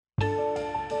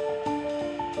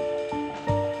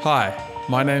Hi,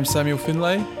 my name's Samuel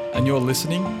Finlay, and you're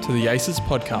listening to the ACES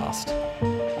podcast.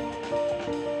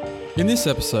 In this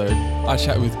episode, I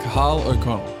chat with Cathal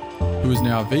O'Connell, who is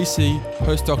now a VC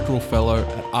postdoctoral fellow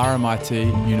at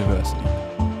RMIT University.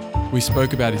 We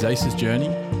spoke about his ACES journey,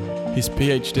 his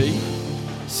PhD,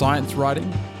 science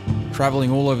writing, travelling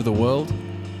all over the world,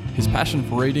 his passion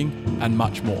for reading, and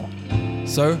much more.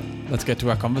 So, let's get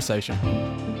to our conversation.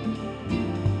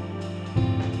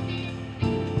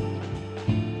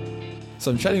 So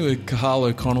I'm chatting with Cathal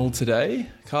O'Connell today.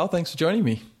 Cathal, thanks for joining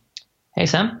me. Hey,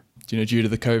 Sam. Due to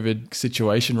the COVID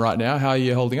situation right now, how are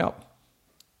you holding up?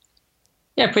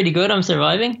 Yeah, pretty good. I'm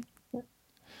surviving.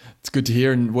 It's good to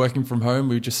hear. And working from home,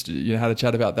 we just had a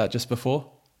chat about that just before.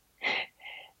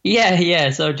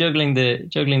 Yeah. So juggling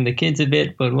the kids a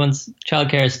bit, but once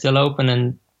childcare is still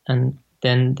open, and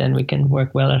then we can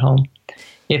work well at home.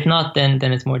 If not, then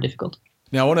it's more difficult.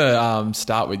 Now, I want to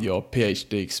start with your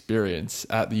PhD experience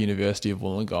at the University of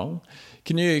Wollongong.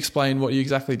 Can you explain what you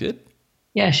exactly did?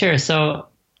 Yeah, sure. So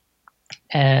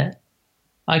I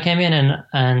came in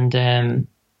and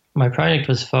my project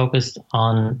was focused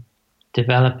on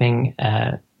developing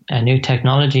a new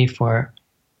technology for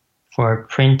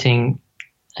printing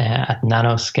at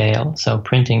nanoscale. So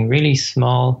printing really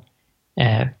small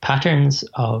patterns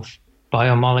of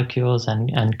biomolecules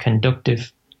and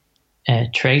conductive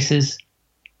traces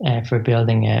for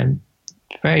building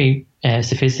very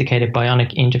sophisticated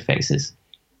bionic interfaces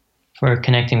for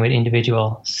connecting with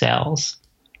individual cells.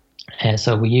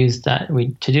 So we used that.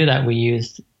 To do that, we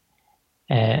used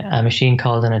a machine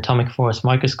called an atomic force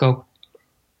microscope,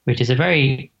 which is a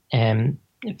very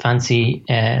fancy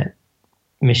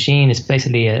machine. It's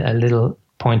basically a little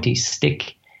pointy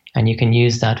stick, and you can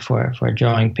use that for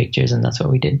drawing pictures, and that's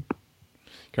what we did.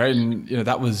 Great, and you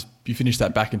finished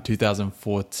that back in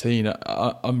 2014.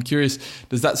 I'm curious,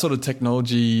 does that sort of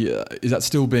technology is that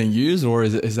still being used, or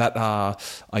is that come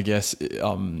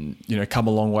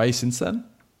a long way since then?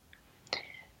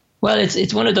 Well,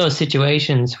 it's one of those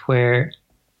situations where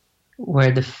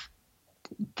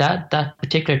that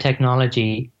particular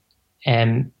technology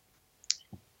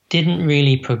didn't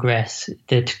really progress.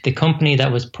 The company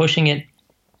that was pushing it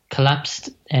collapsed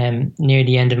near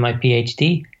the end of my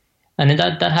PhD. And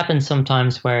that happens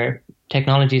sometimes where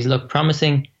technologies look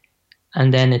promising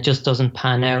and then it just doesn't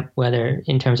pan out, whether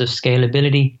in terms of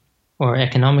scalability or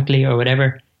economically or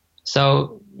whatever.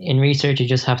 So in research, you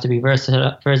just have to be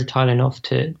versatile enough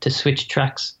to switch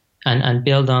tracks and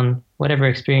build on whatever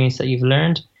experience that you've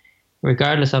learned.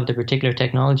 Regardless of the particular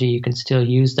technology, you can still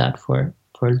use that for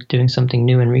doing something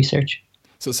new in research.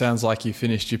 So it sounds like you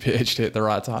finished your PhD at the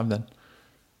right time then.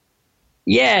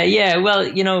 Yeah. Well,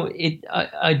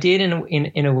 I did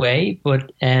in a way,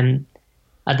 but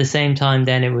at the same time,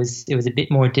 then it was a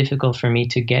bit more difficult for me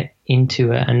to get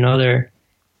into another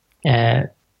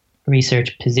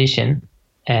research position,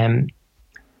 and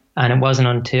it wasn't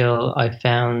until I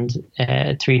found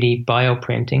 3D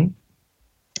bioprinting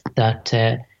that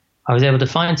I was able to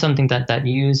find something that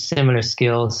used similar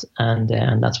skills, and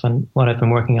that's what I've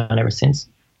been working on ever since.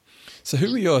 So,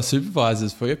 who were your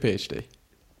supervisors for your PhD?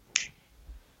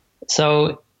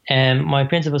 So my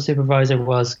principal supervisor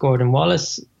was Gordon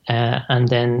Wallace, and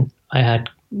then I had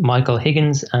Michael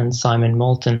Higgins and Simon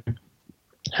Moulton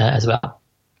as well.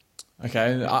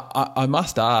 Okay, I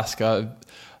must ask,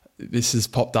 this has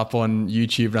popped up on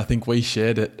YouTube, and I think we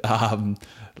shared it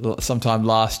sometime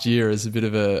last year as a bit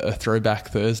of a throwback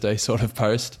Thursday sort of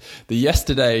post. The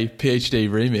Yesterday PhD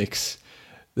remix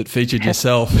that featured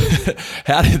yourself.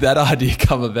 How did that idea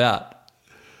come about?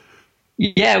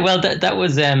 Yeah, well, that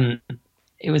was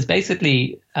it was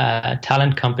basically a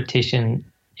talent competition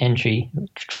entry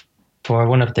for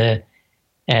one of the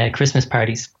Christmas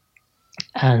parties,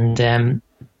 and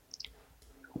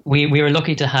we were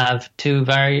lucky to have two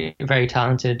very, very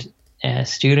talented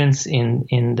students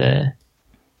in the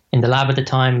lab at the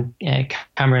time.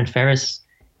 Cameron Ferris,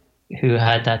 who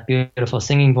had that beautiful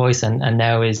singing voice, and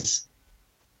now is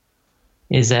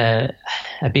a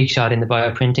big shot in the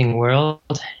bioprinting world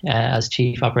as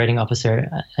chief operating officer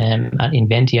at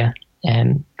Inventia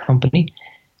company.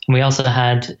 And we also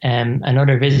had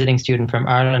another visiting student from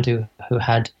Ireland who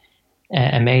had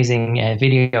amazing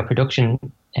video production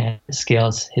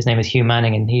skills. His name is Hugh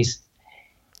Manning, and he's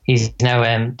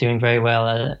now doing very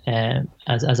well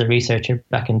as a researcher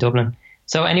back in Dublin.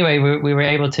 So anyway, we were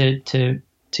able to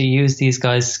use these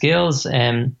guys' skills.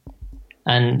 And,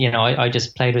 I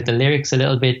just played with the lyrics a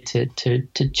little bit to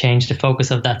change the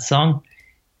focus of that song.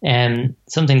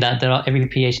 Something that every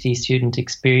PhD student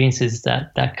experiences,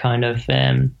 that kind of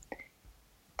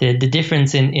the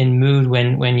difference in mood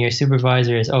when your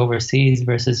supervisor is overseas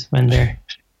versus when they're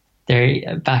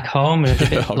they're back home. It's a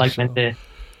bit like sure.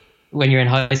 when you're in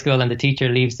high school and the teacher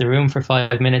leaves the room for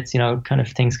 5 minutes, kind of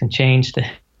things can change. The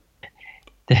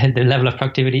level of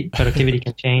productivity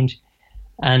can change.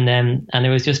 And it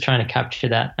was just trying to capture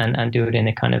that and do it in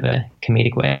a kind of a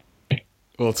comedic way.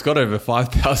 Well, it's got over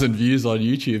 5,000 views on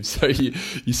YouTube, so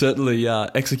you certainly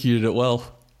executed it well.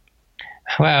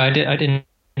 Wow, I didn't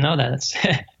know that. That's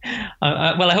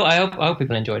I hope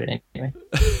people enjoyed it anyway.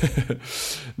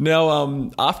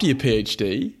 Now, after your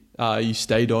PhD, you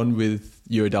stayed on with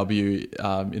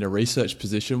UOW in a research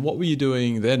position. What were you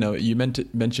doing there? No, you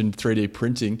mentioned 3D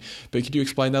printing, but could you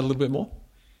explain that a little bit more?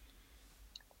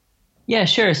 Yeah,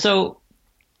 sure. So,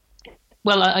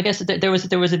 well, I guess there was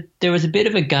a bit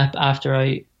of a gap after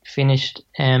I finished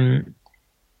my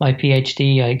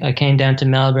PhD. I came down to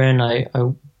Melbourne. I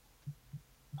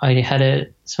had a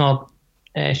small,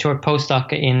 short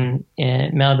postdoc in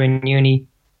Melbourne Uni.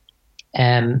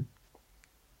 I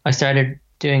started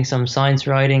doing some science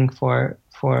writing for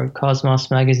Cosmos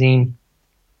magazine.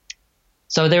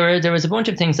 So there was a bunch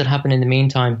of things that happened in the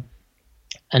meantime,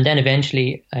 and then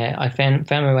eventually I found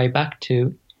my way back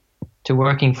to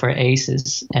working for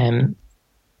ACES,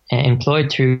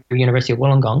 employed through University of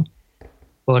Wollongong,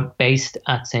 but based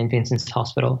at St. Vincent's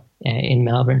Hospital in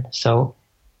Melbourne. So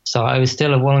I was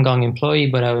still a Wollongong employee,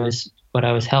 but I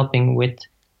was helping with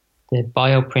the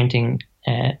bioprinting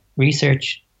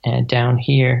research down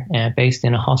here, based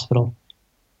in a hospital,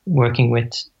 working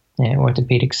with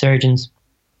orthopedic surgeons.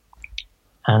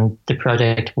 And the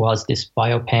project was this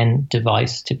biopen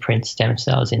device to print stem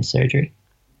cells in surgery.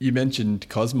 You mentioned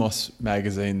Cosmos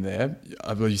magazine there.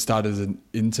 I believe you started as an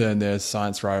intern there as a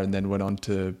science writer and then went on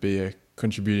to be a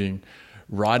contributing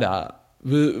writer.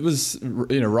 Was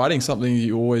writing something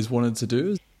you always wanted to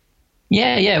do?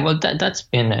 Yeah. Well, that's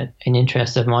been an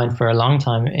interest of mine for a long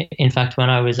time. In fact,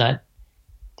 when I was at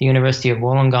the University of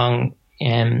Wollongong,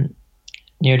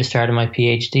 near the start of my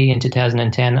PhD in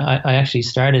 2010, I actually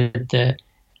started the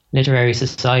Literary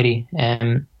Society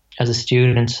as a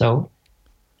student. So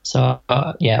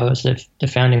I was the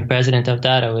founding president of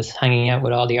that. I was hanging out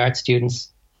with all the art students,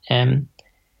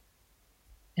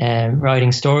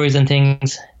 writing stories and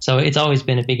things. So it's always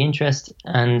been a big interest,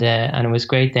 and it was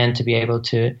great then to be able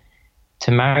to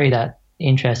marry that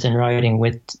interest in writing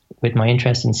with my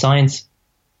interest in science.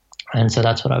 And so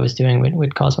that's what I was doing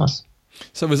with Cosmos.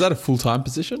 So was that a full-time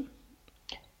position?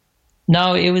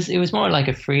 No, it was more like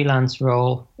a freelance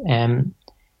role,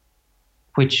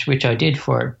 which I did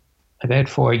for about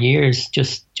 4 years.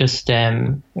 Just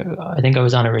I think I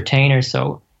was on a retainer.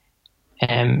 So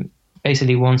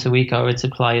basically once a week I would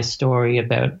supply a story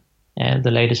about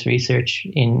the latest research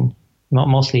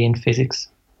mostly in physics.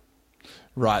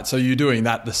 Right. So you're doing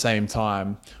that at the same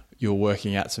time you're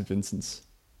working at St. Vincent's.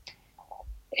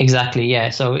 Exactly. Yeah.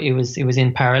 So it was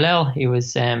in parallel. It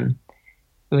was a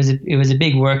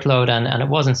big workload, and it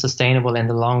wasn't sustainable in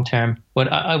the long term. But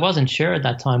I wasn't sure at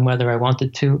that time whether I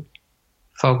wanted to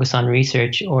focus on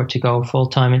research or to go full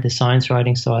time into science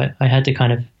writing. So I had to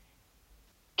kind of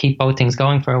keep both things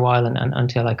going for a while and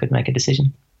until I could make a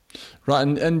decision. Right.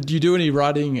 And do you do any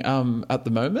writing at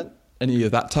the moment? Any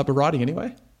of that type of writing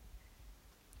anyway?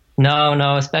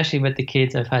 No, especially with the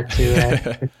kids, I've had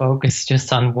to focus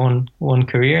just on one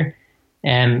career.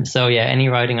 So yeah, any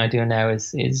writing I do now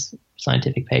is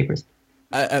scientific papers.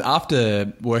 And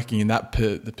after working in that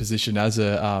the position as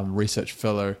a research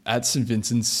fellow at St.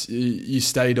 Vincent's, you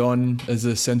stayed on as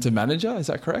a centre manager, is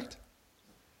that correct?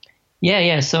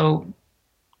 Yeah. So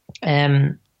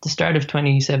the start of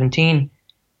 2017,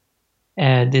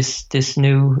 this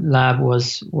new lab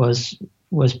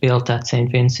was built at St.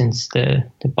 Vincent's, the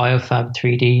BioFab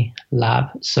 3D lab.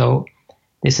 So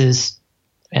this is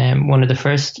one of the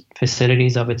first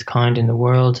facilities of its kind in the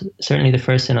world, certainly the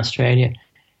first in Australia,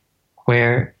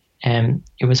 where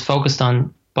it was focused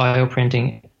on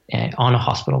bioprinting on a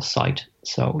hospital site.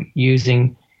 So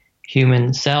using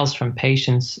human cells from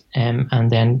patients and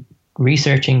then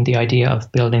researching the idea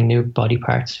of building new body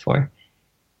parts for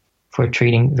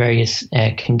treating various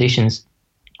conditions,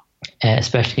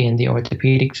 especially in the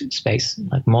orthopedic space,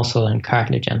 like muscle and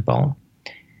cartilage and bone.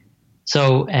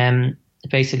 So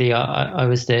basically, I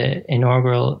was the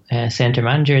inaugural centre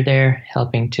manager there,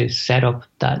 helping to set up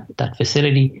that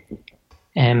facility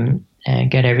and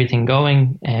get everything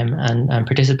going and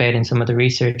participate in some of the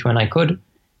research when I could.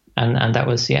 And that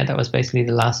was basically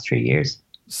the last 3 years.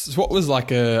 So what was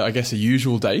like a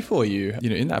usual day for you,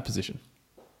 in that position?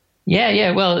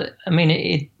 Yeah. Well, I mean,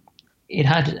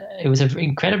 it was an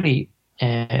incredibly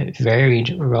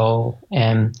varied role,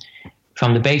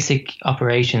 from the basic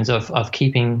operations of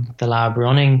keeping the lab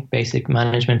running, basic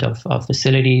management of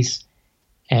facilities,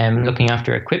 looking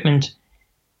after equipment,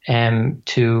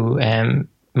 to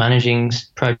managing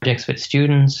projects with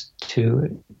students,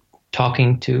 to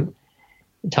talking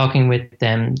with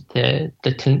the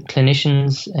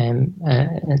clinicians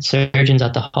and surgeons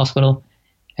at the hospital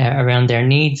around their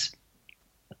needs,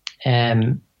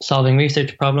 solving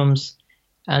research problems,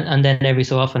 and then every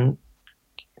so often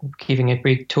giving a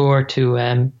brief tour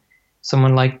to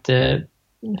someone like the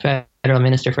Federal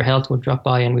Minister for Health would drop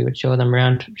by, and we would show them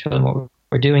around, show them what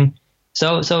we're doing.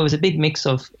 So it was a big mix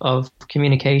of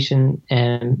communication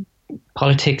and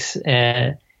politics,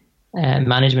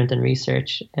 management and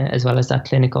research, as well as that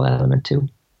clinical element too.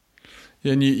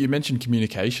 Yeah, and you mentioned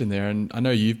communication there, and I know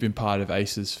you've been part of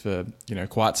ACES for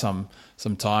quite some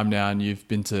time now, and you've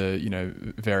been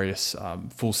to various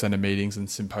full centre meetings and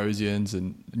symposiums,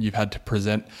 and you've had to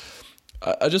present.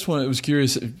 I was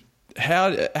curious,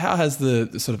 how has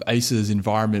the sort of ACES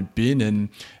environment been, and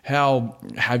how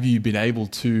have you been able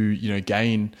to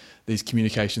gain these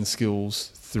communication skills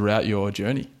throughout your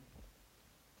journey?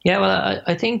 Yeah, well,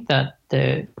 I think that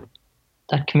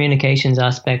that communications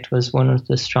aspect was one of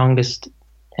the strongest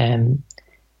kind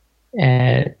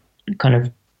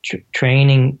of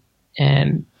training,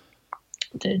 the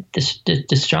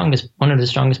strongest, one of the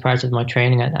strongest parts of my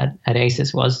training at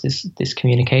ACES was this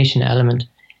communication element.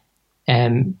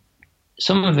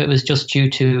 Some of it was just due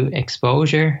to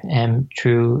exposure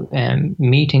through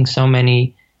meeting so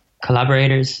many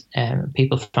collaborators,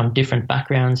 people from different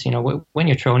backgrounds. When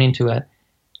you're thrown into a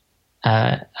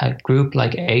group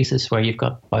like ACES, where you've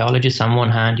got biologists on one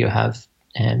hand, you have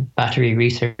battery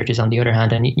researchers on the other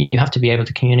hand, and you have to be able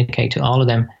to communicate to all of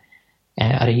them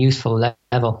at a useful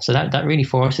level. So that really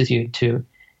forces you to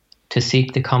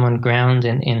seek the common ground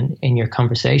in your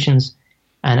conversations,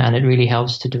 and it really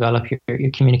helps to develop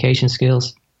your communication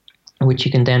skills, which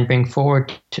you can then bring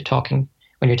forward to talking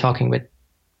when you're talking with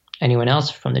anyone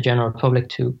else, from the general public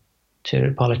to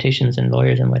politicians and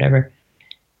lawyers and whatever.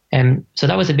 So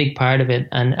that was a big part of it,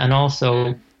 and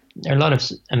also there are a lot of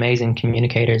amazing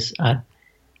communicators at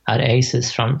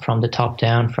ACES from the top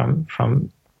down. From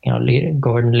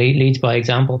Gordon leads by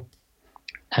example,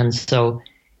 and so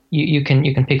you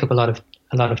can pick up a lot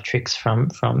of tricks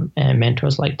from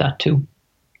mentors like that too.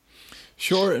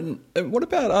 Sure. And what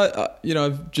about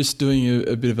just doing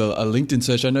a bit of a LinkedIn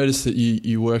search? I noticed that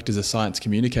you worked as a science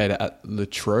communicator at La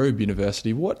Trobe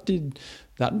University. What did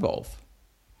that involve?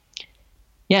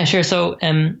 Yeah, sure. So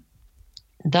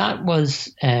that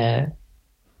was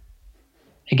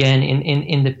again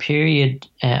in the period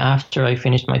after I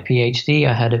finished my PhD.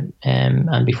 I had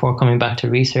and before coming back to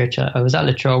research, I was at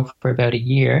La Trobe for about a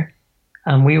year,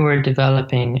 and we were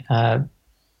developing a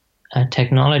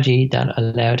technology that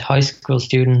allowed high school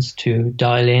students to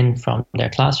dial in from their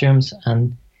classrooms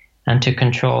and to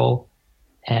control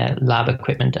lab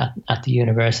equipment at the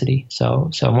university.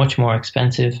 So much more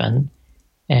expensive and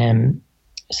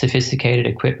sophisticated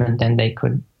equipment than they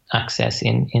could access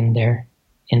in their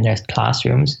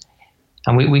classrooms.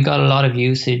 And we got a lot of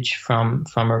usage from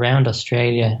around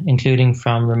Australia, including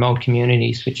from remote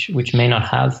communities which may not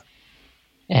have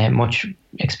much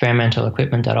experimental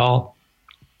equipment at all.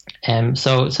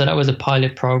 So that was a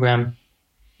pilot program,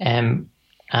 and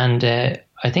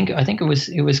I think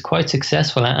it was quite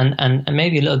successful and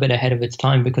maybe a little bit ahead of its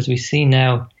time, because we see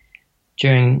now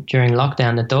during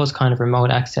lockdown that those kind of remote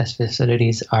access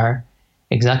facilities are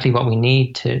exactly what we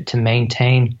need to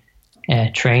maintain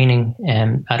training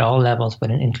at all levels,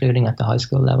 but including at the high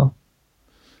school level.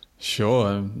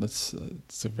 Sure, that's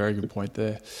a very good point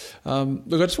there.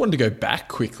 Look, I just wanted to go back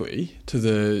quickly to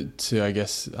the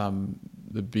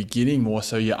beginning more,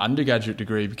 so your undergraduate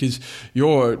degree, because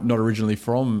you're not originally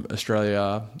from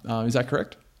Australia, is that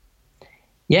correct?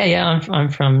 Yeah, I'm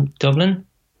from Dublin.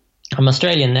 I'm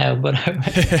Australian now, but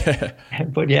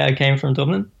but yeah, I came from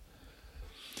Dublin.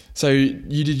 So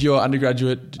you did your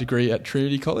undergraduate degree at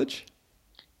Trinity College?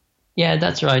 Yeah,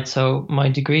 that's right. So my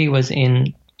degree was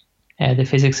in the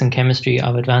physics and chemistry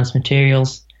of advanced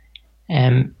materials.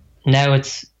 Now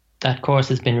that course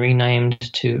has been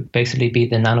renamed to basically be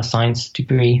the nanoscience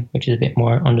degree, which is a bit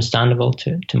more understandable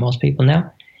to most people now.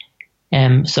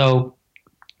 So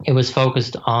it was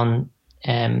focused on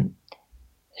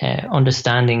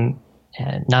understanding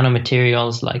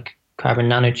nanomaterials like carbon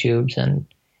nanotubes and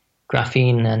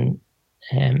graphene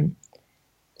and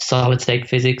solid state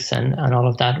physics and all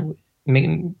of that.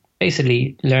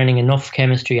 Basically learning enough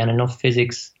chemistry and enough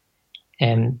physics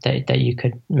that you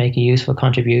could make a useful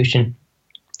contribution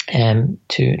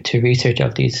to research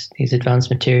of these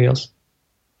advanced materials.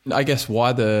 I guess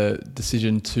why the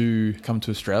decision to come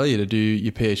to Australia to do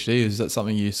your PhD? Is that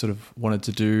something you sort of wanted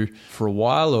to do for a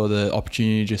while, or the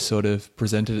opportunity just sort of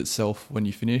presented itself when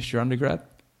you finished your undergrad?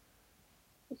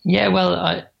 Yeah, well,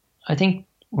 I think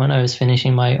when I was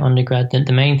finishing my undergrad,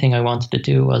 the main thing I wanted to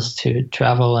do was to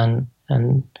travel and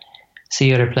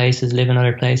see other places, live in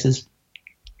other places.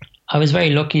 I was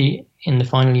very lucky in the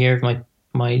final year of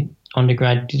my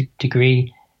undergrad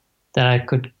degree that I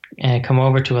could come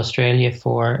over to Australia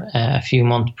for a few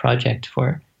month project.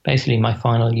 For basically my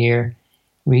final year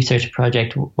research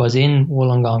project was in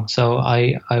Wollongong. So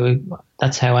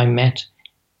that's how I met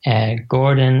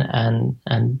Gordon and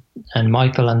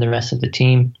Michael and the rest of the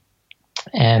team.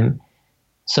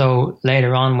 So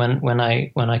later on, when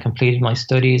I completed my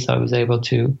studies, I was able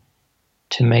to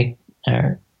make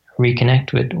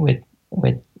reconnect with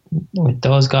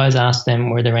those guys. Ask them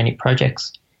were there any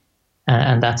projects,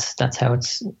 and that's how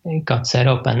it got set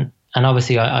up. And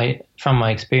obviously, I from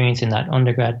my experience in that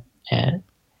undergrad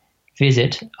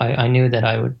visit, I knew that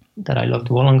I loved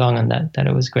Wollongong and that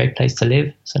it was a great place to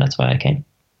live. So that's why I came.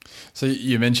 So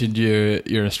you mentioned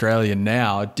you're Australian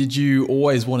now. Did you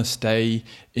always want to stay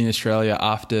in Australia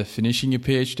after finishing your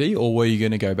PhD, or were you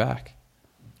going to go back?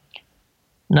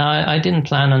 No, I didn't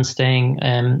plan on staying.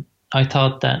 I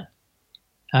thought that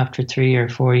after 3 or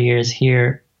 4 years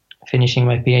here, finishing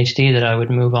my PhD, that I would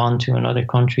move on to another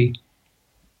country.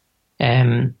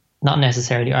 Not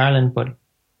necessarily Ireland, but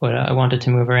I wanted to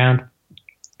move around.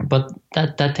 But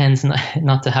that tends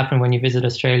not to happen when you visit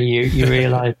Australia. You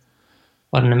realise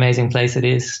what an amazing place it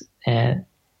is to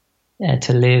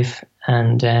live.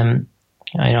 And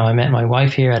I met my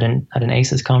wife here at an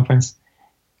ACES conference,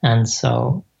 and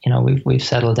so we've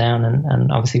settled down,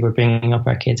 and obviously we're bringing up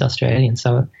our kids Australian.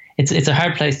 So it's a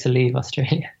hard place to leave,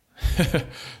 Australia.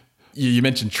 You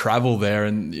mentioned travel there,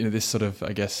 and this sort of,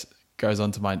 I guess, goes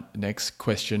on to my next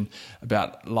question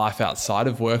about life outside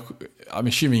of work. I'm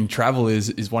assuming travel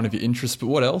is one of your interests, but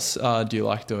what else do you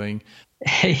like doing?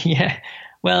 Yeah,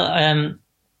 well, I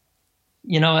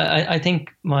think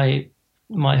my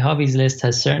hobbies list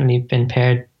has certainly been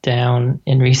pared down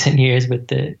in recent years with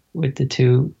the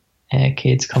two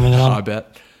kids coming along. I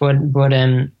bet. But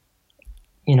when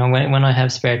I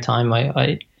have spare time,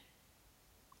 I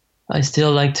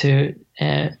still like to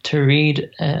read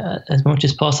as much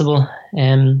as possible.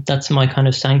 That's my kind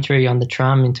of sanctuary on the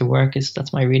tram into work.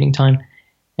 That's my reading time.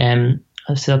 I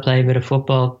still play a bit of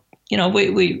football.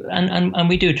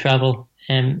 We do travel.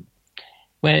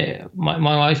 Where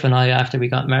my wife and I, after we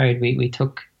got married, we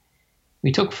took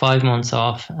 5 months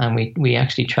off, and we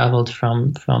actually travelled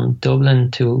from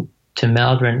Dublin to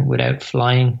Melbourne without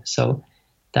flying. So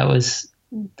that was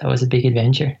a big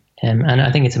adventure, and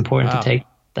I think it's important to take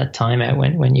that time out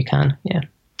when you can. Yeah.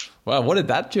 Wow, what did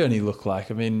that journey look like?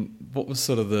 I mean, what was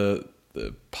sort of the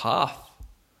path?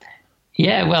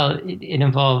 Yeah, well, it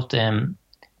involved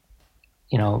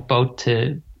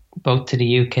boat to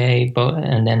the UK,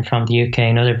 and then from the UK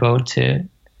another boat to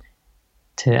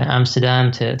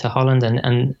Amsterdam to Holland,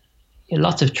 and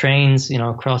lots of trains,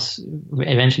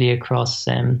 eventually across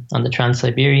on the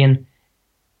Trans-Siberian,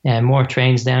 more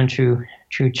trains down through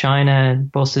China,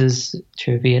 buses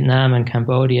through Vietnam and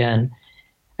Cambodia,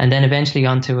 and then eventually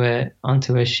onto a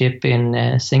ship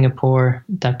in Singapore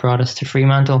that brought us to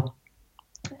Fremantle.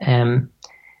 Then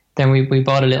we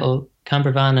bought a little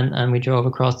camper van and we drove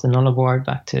across the Nullarbor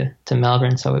back to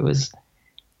Melbourne. So it was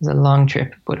a long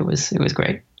trip, but it was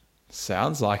great.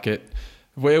 Sounds like it.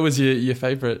 Where was your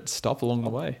favourite stop along the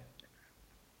way?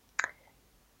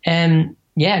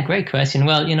 Yeah, great question.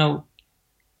 Well,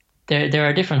 there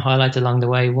are different highlights along the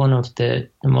way. One of the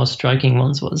most striking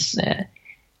ones was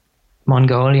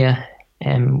Mongolia.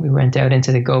 We went out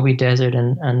into the Gobi Desert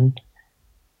and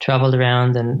travelled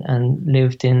around and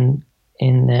lived in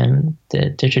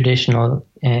the traditional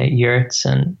yurts,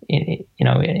 and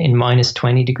in minus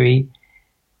 20 degree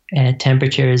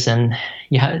temperatures, and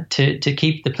you have to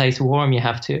keep the place warm. You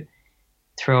have to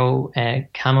throw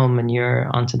camel manure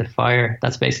onto the fire.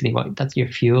 That's basically that's your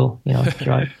fuel.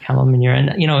 Dry camel manure,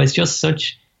 and it's just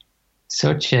such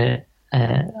an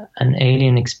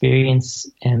alien experience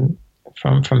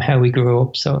from how we grew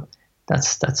up. So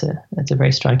that's a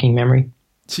very striking memory.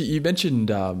 So you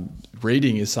mentioned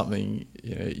reading is something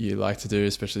you like to do,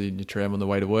 especially in your tram on the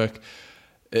way to work.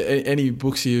 Any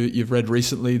books you've read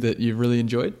recently that you've really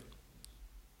enjoyed?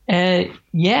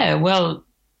 Yeah, well,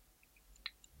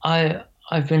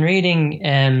 I've been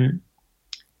reading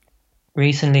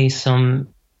recently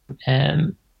some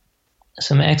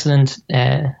excellent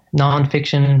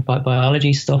non-fiction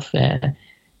biology stuff. The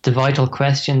Vital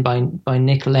Question by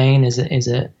Nick Lane is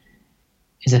a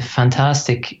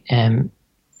fantastic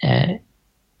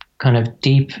kind of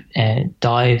deep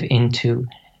dive into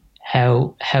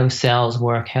how cells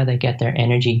work, how they get their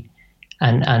energy,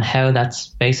 and how that's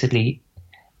basically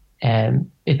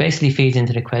it basically feeds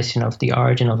into the question of the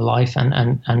origin of life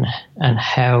and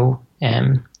how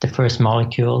the first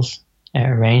molecules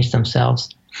arrange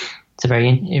themselves. It's a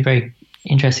very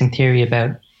interesting theory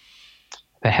about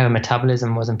how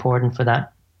metabolism was important for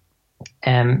that.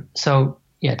 So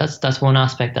yeah, that's one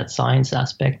aspect, that science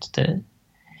aspect.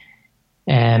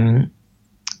 In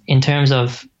terms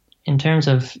of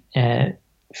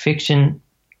fiction,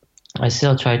 I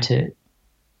still try to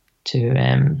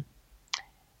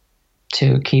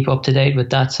keep up to date with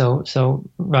that. So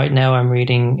right now I'm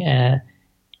reading a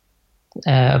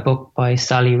book by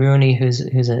Sally Rooney, who's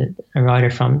a writer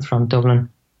from Dublin.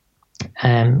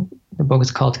 The book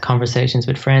is called Conversations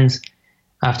with Friends,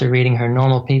 after reading her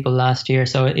Normal People last year.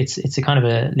 So it's a kind of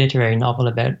a literary novel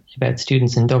about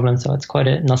students in Dublin. So it's quite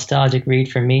a nostalgic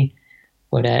read for me,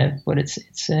 but it's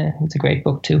a great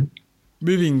book too.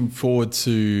 Moving forward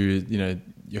to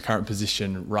your current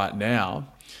position right now,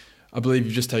 I believe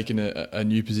you've just taken a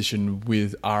new position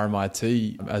with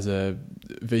RMIT as a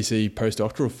VC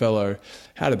postdoctoral fellow.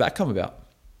 How did that come about?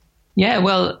 Yeah,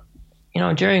 well,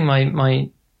 during my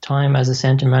time as a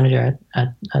center manager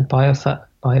at Biofab,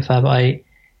 I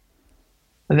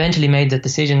eventually made the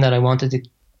decision that I wanted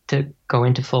to go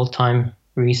into full-time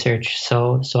research.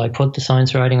 So I put the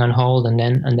science writing on hold and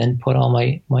then put all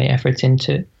my efforts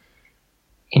into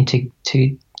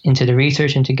the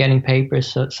research, into getting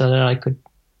papers, so that I could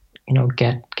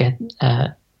get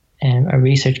a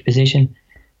research position.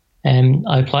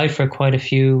 I applied for quite a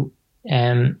few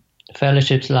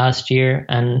fellowships last year,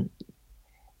 and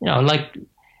like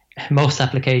most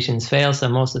applications fail, so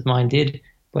most of mine did.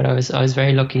 But I was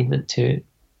very lucky to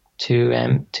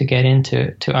get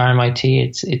into RMIT.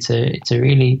 It's a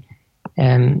really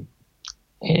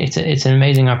it's an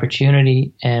amazing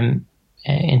opportunity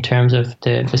in terms of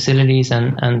the facilities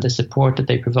and the support that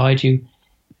they provide you.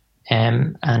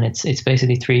 And it's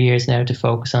basically 3 years now to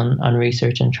focus on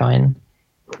research and try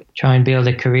and build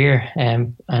a career.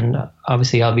 And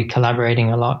obviously I'll be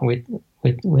collaborating a lot with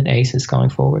ACES going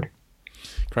forward.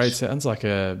 Great. Sounds like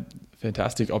a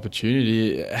fantastic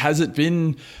opportunity. Has it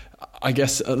been, I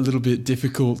guess, a little bit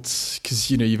difficult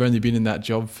because, you've only been in that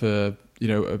job for,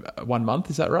 1 month,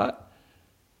 is that right?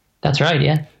 That's right,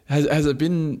 yeah. Has it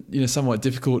been, somewhat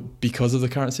difficult because of the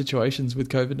current situations with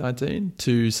COVID-19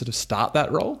 to sort of start that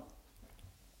role?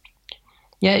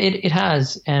 Yeah, it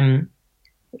has. I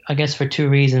guess for two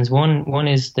reasons. One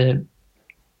is the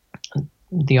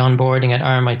onboarding at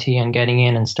RMIT and getting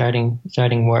in and starting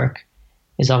work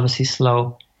is obviously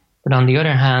slow. But on the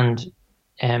other hand,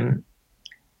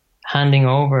 handing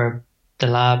over the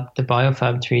lab, the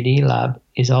Biofab 3D lab,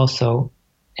 is also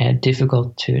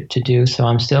difficult to do. So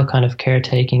I'm still kind of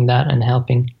caretaking that and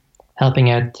helping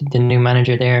out the new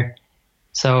manager there.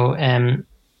 So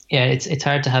yeah, it's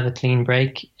hard to have a clean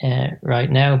break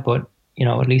right now, but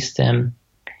at least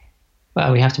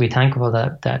well, we have to be thankful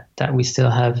that we still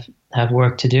have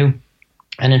work to do.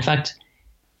 And in fact,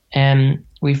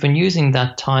 we've been using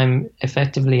that time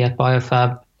effectively at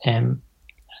Biofab,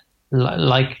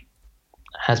 like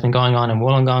has been going on in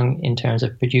Wollongong, in terms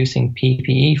of producing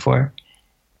PPE for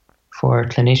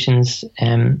clinicians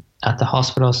at the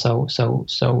hospital.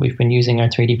 So we've been using our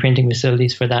 3D printing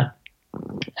facilities for that,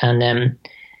 and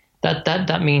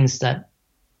that means that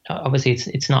obviously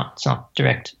it's not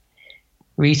direct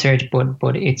research,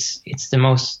 but it's the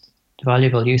most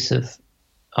valuable use of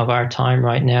our time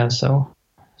right now. So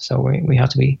we have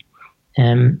to be,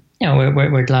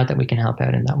 we're glad that we can help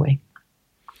out in that way.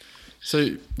 So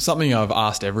something I've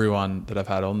asked everyone that I've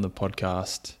had on the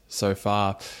podcast so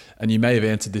far, and you may have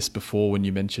answered this before when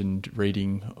you mentioned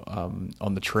reading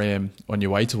on the tram on your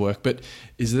way to work, but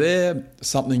is there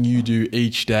something you do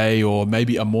each day, or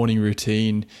maybe a morning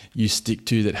routine you stick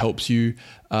to that helps you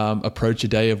approach a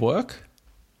day of work?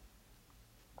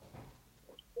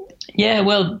 Yeah,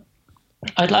 well,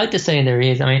 I'd like to say there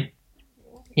is. I mean,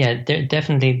 yeah,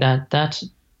 definitely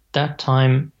that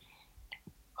time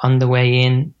on the way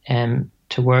in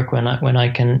to work, when I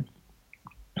can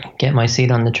get my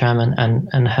seat on the tram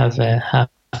and have half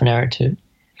an hour to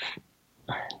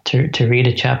read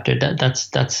a chapter,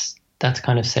 that's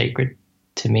kind of sacred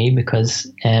to me,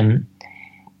 because it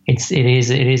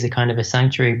is a kind of a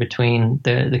sanctuary between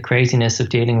the craziness of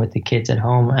dealing with the kids at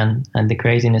home and the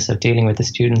craziness of dealing with the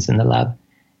students in the lab.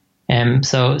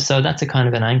 So that's a kind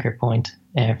of an anchor point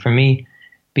for me.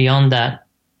 Beyond that,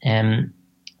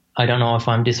 I don't know if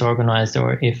I'm disorganized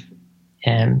or if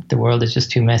the world is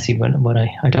just too messy, but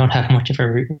I don't have much of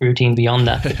a routine beyond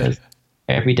that, because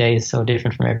every day is so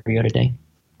different from every other day.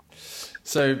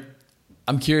 So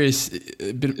I'm curious,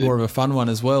 a bit more of a fun one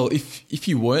as well. If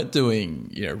you weren't doing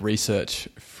research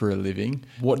for a living,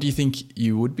 what do you think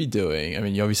you would be doing? I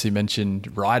mean, you obviously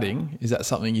mentioned writing. Is that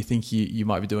something you think you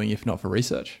might be doing if not for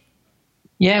research?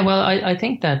 Yeah, well, I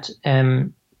think that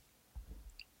I'm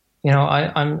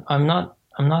not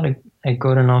a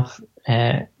good enough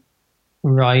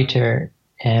writer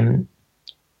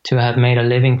to have made a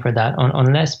living for that,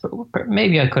 unless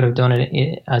maybe I could have done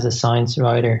it as a science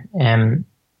writer,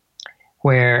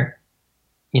 where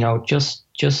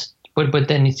but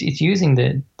then it's using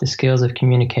the skills of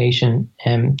communication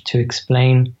to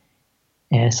explain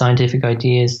scientific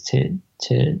ideas to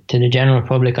the general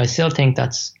public. I still think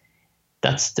that's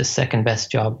the second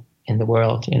best job in the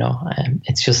world.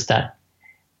 It's just that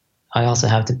I also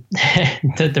have to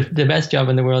the best job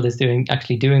in the world is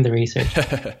actually doing the research.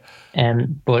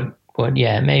 But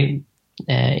yeah, maybe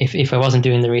if I wasn't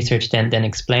doing the research, then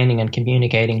explaining and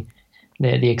communicating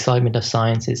the excitement of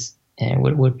science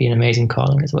would be an amazing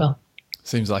calling as well.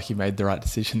 Seems like you made the right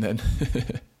decision then.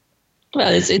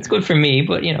 Well, it's good for me,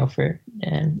 but for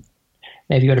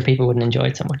maybe other people wouldn't enjoy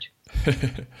it so much.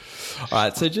 All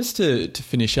right, so just to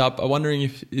finish up, I'm wondering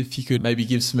if you could maybe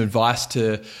give some advice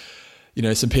to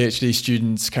some PhD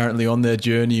students currently on their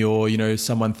journey, or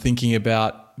someone thinking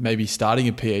about maybe starting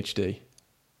a PhD.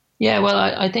 Yeah, well,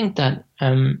 I think that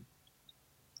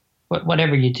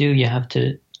whatever you do, you have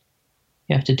to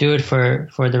do it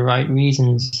for the right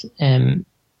reasons.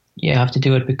 You have to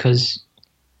do it because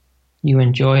you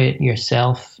enjoy it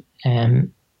yourself,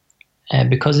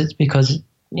 because it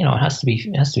has to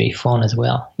be fun as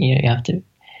well. You have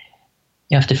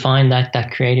to find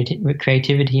that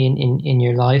creativity in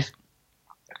your life.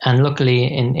 And luckily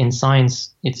in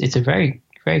science, it's a very,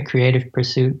 very creative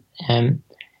pursuit.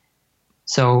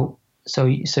 So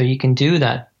you can do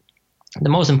that. The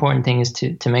most important thing is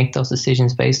to make those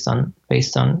decisions based on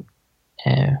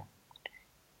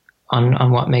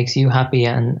what makes you happy,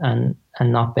 and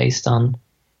not based on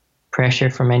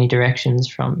pressure from any directions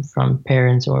from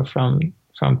parents or from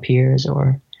peers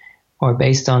or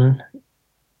based on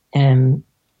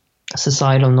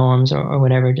societal norms or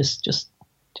whatever. Just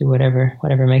do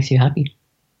whatever makes you happy.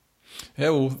 Yeah,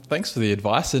 well, thanks for the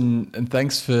advice and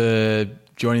thanks for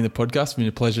joining the podcast. It's been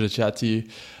a pleasure to chat to you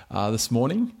this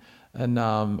morning. And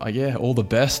all the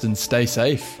best and stay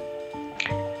safe.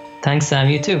 Thanks, Sam.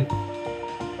 You too.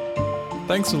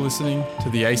 Thanks for listening to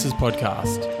the ACES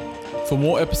podcast. For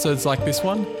more episodes like this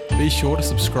one, be sure to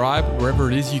subscribe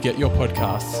wherever it is you get your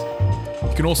podcasts.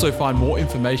 You can also find more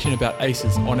information about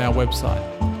ACES on our website,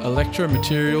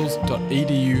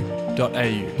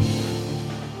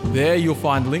 electromaterials.edu.au. There you'll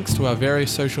find links to our various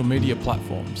social media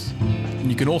platforms. And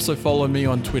you can also follow me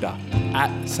on Twitter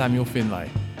 @SamuelFinlay.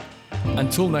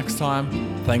 Until next time,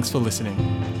 thanks for listening.